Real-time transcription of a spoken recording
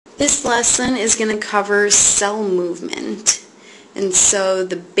This lesson is going to cover cell movement. And so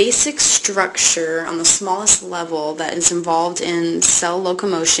the basic structure on the smallest level that is involved in cell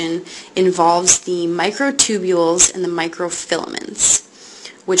locomotion involves the microtubules and the microfilaments,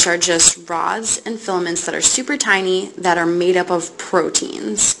 which are just rods and filaments that are super tiny that are made up of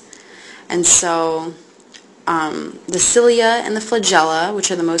proteins. And so the cilia and the flagella, which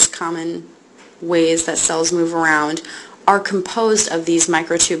are the most common ways that cells move around, are composed of these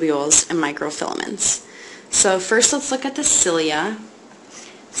microtubules and microfilaments. So first let's look at the cilia.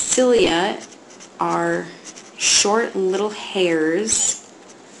 Cilia are short little hairs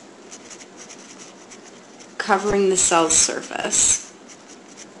covering the cell's surface,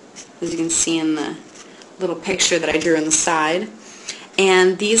 as you can see in the little picture that I drew on the side.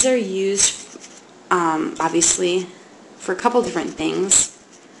 And these are used obviously for a couple different things,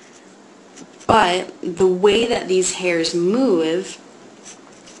 but the way that these hairs move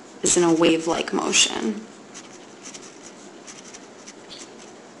is in a wave-like motion.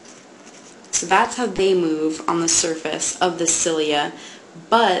 So that's how they move on the surface of the cilia,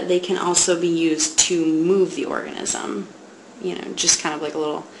 but they can also be used to move the organism, just kind of like a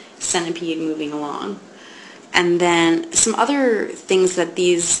little centipede moving along. And then some other things that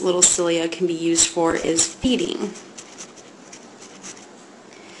these little cilia can be used for is feeding,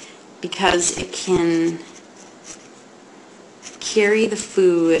 because it can carry the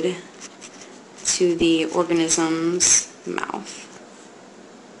food to the organism's mouth,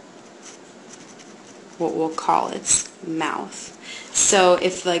 what we'll call its mouth. So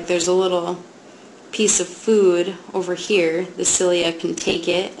if there's a little piece of food over here, the cilia can take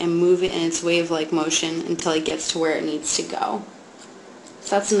it and move it in its wave-like motion until it gets to where it needs to go.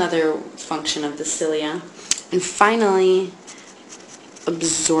 So that's another function of the cilia. And finally,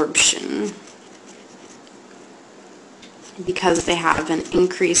 absorption. Because they have an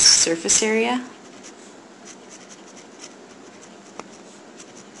increased surface area,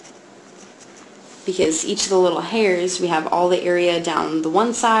 because each of the little hairs, we have all the area down the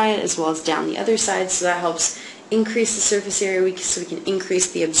one side as well as down the other side, so that helps increase the surface area so we can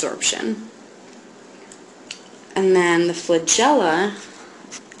increase the absorption. And then the flagella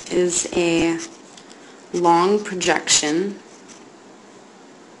is a long projection,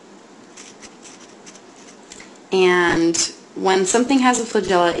 and when something has a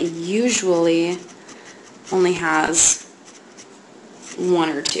flagella, it usually only has one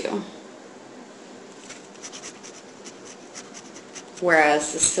or two.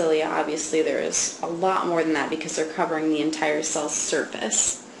 Whereas the cilia, obviously, there is a lot more than that because they're covering the entire cell's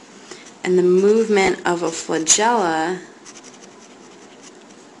surface. And the movement of a flagella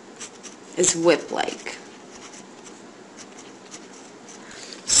is whip-like.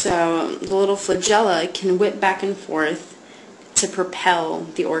 So the little flagella can whip back and forth to propel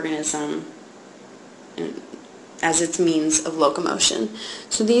the organism as its means of locomotion.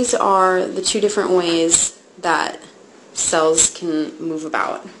 So these are the two different ways that cells can move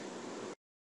about.